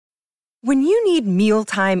When you need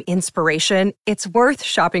mealtime inspiration, it's worth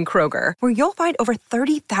shopping Kroger, where you'll find over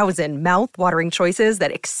 30,000 mouth-watering choices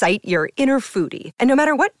that excite your inner foodie. And no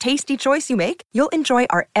matter what tasty choice you make, you'll enjoy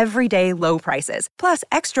our everyday low prices, plus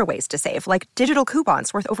extra ways to save, like digital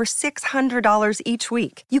coupons worth over $600 each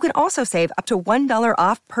week. You can also save up to $1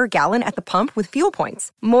 off per gallon at the pump with fuel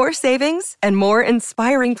points. More savings and more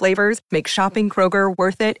inspiring flavors make shopping Kroger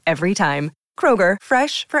worth it every time. Kroger,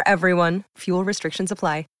 fresh for everyone. Fuel restrictions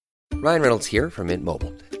apply. Ryan Reynolds here from Mint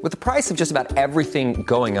Mobile. With the price of just about everything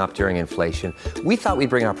going up during inflation, we thought we'd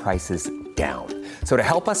bring our prices down. So to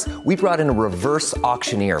help us, we brought in a reverse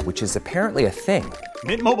auctioneer, which is apparently a thing.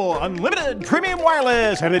 Mint Mobile Unlimited Premium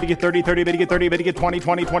Wireless. How to get 30, 30, bit to get 30, bit to get 20,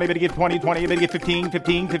 20, 20, bit to get 20, 20, bit to get 15,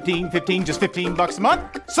 15, 15, 15, just $15 a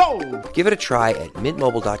month? Sold! Give it a try at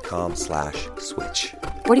mintmobile.com/switch.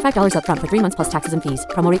 $45 up front for 3 months plus taxes and fees.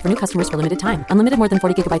 Promo rate for new customers for limited time. Unlimited more than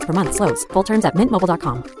 40 gigabytes per month. Slows full terms at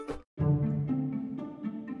mintmobile.com.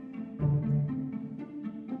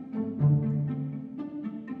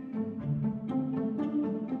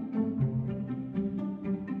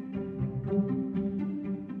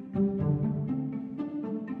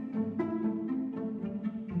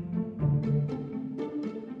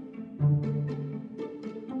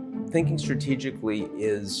 Thinking strategically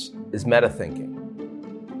is meta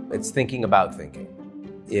thinking. It's thinking about thinking.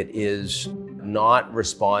 It is not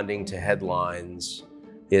responding to headlines.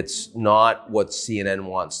 It's not what CNN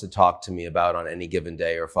wants to talk to me about on any given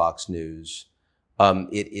day or Fox News.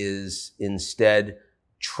 It is instead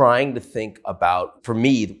trying to think about, for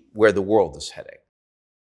me, where the world is heading.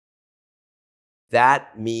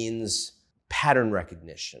 That means pattern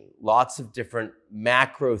recognition, lots of different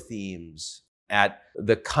macro themes at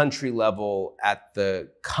the country level, at the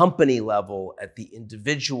company level, at the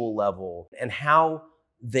individual level, and how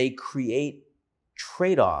they create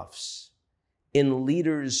trade-offs in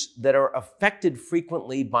leaders that are affected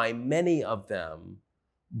frequently by many of them,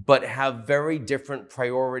 but have very different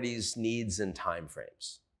priorities, needs, and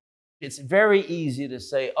timeframes. It's very easy to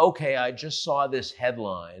say, okay, I just saw this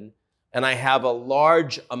headline, and I have a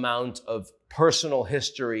large amount of personal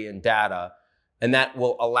history and data, and that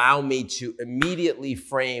will allow me to immediately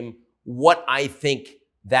frame what I think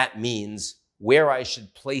that means, where I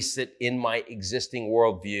should place it in my existing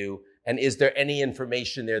worldview, and is there any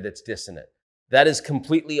information there that's dissonant? That is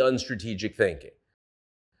completely unstrategic thinking.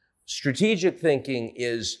 Strategic thinking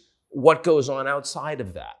is what goes on outside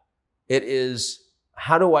of that. It is,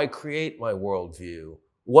 how do I create my worldview?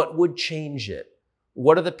 What would change it?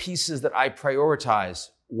 What are the pieces that I prioritize?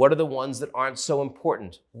 What are the ones that aren't so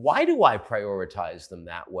important? Why do I prioritize them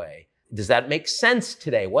that way? Does that make sense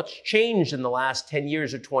today? What's changed in the last 10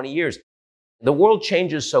 years or 20 years? The world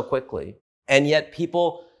changes so quickly, and yet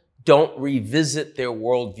people don't revisit their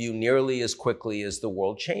worldview nearly as quickly as the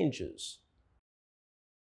world changes.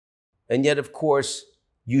 And yet, of course,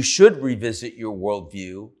 you should revisit your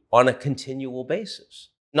worldview on a continual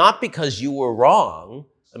basis. Not because you were wrong.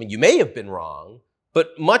 I mean, you may have been wrong,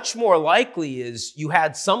 but much more likely is you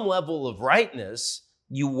had some level of rightness.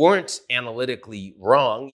 You weren't analytically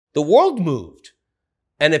wrong. The world moved.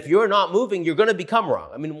 And if you're not moving, you're going to become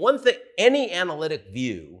wrong. I mean, one thing, any analytic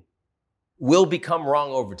view will become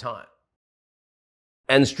wrong over time.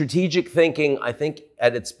 And strategic thinking, I think,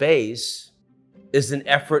 at its base, is an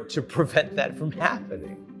effort to prevent that from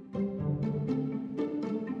happening.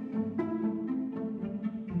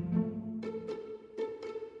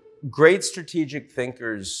 Great strategic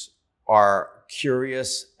thinkers are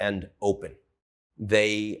curious and open.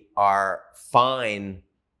 They are fine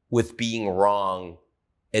with being wrong,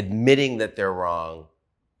 admitting that they're wrong,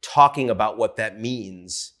 talking about what that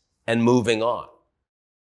means, and moving on.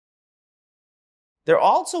 There are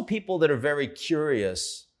also people that are very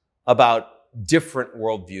curious about different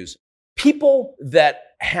worldviews. People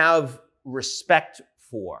that have respect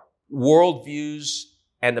for worldviews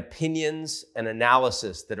and opinions and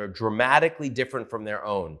analysis that are dramatically different from their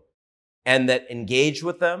own and that engage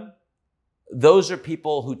with them, those are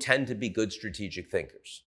people who tend to be good strategic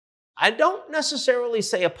thinkers. I don't necessarily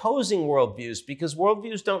say opposing worldviews, because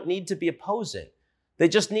worldviews don't need to be opposing. They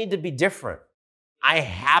just need to be different. I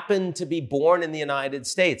happen to be born in the United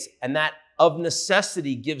States, and that of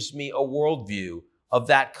necessity gives me a worldview of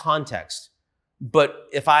that context. But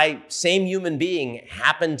if I, same human being,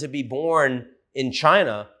 happen to be born in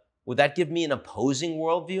China, would that give me an opposing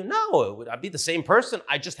worldview? No, I'd be the same person.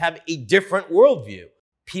 I just have a different worldview.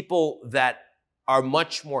 People that are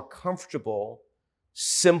much more comfortable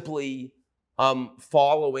simply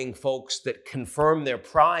following folks that confirm their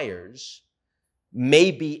priors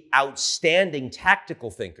may be outstanding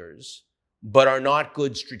tactical thinkers, but are not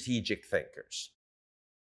good strategic thinkers.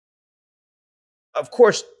 Of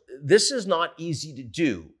course, this is not easy to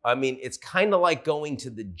do. I mean, it's kind of like going to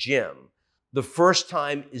the gym. The first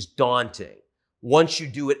time is daunting. Once you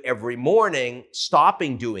do it every morning,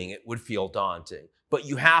 stopping doing it would feel daunting. But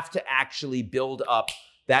you have to actually build up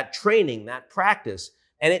that training, that practice.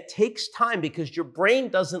 And it takes time because your brain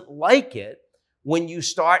doesn't like it when you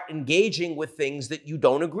start engaging with things that you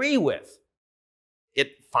don't agree with.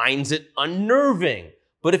 It finds it unnerving.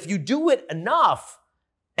 But if you do it enough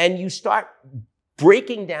and you start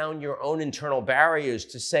breaking down your own internal barriers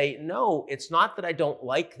to say, no, it's not that I don't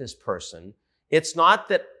like this person. It's not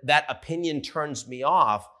that that opinion turns me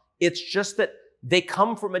off. It's just that they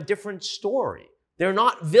come from a different story. They're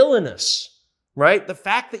not villainous, right? The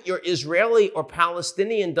fact that you're Israeli or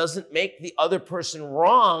Palestinian doesn't make the other person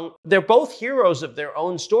wrong. They're both heroes of their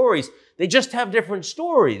own stories. They just have different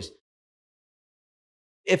stories.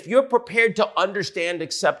 If you're prepared to understand,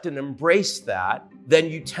 accept, and embrace that, then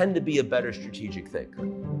you tend to be a better strategic thinker.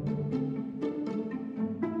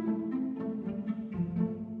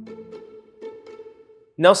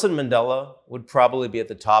 Nelson Mandela would probably be at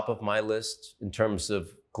the top of my list in terms of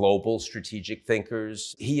global strategic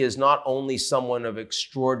thinkers. He is not only someone of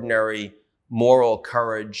extraordinary moral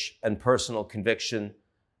courage and personal conviction,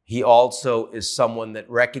 he also is someone that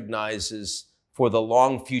recognizes for the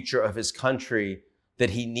long future of his country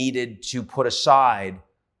that he needed to put aside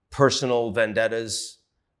personal vendettas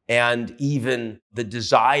and even the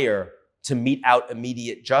desire to mete out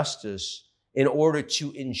immediate justice in order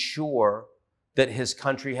to ensure that his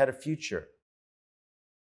country had a future.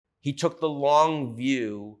 He took the long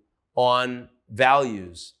view on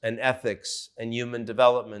values and ethics and human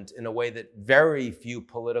development in a way that very few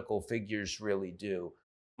political figures really do.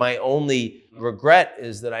 My only regret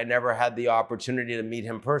is that I never had the opportunity to meet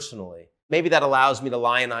him personally. Maybe that allows me to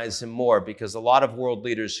lionize him more because a lot of world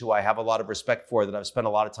leaders who I have a lot of respect for, that I've spent a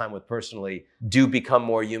lot of time with personally, do become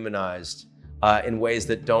more humanized in ways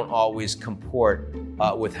that don't always comport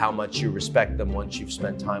with how much you respect them once you've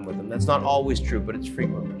spent time with them. That's not always true, but it's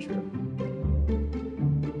frequently true.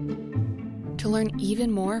 To learn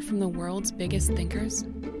even more from the world's biggest thinkers,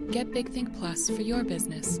 get Big Think Plus for your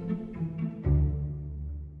business.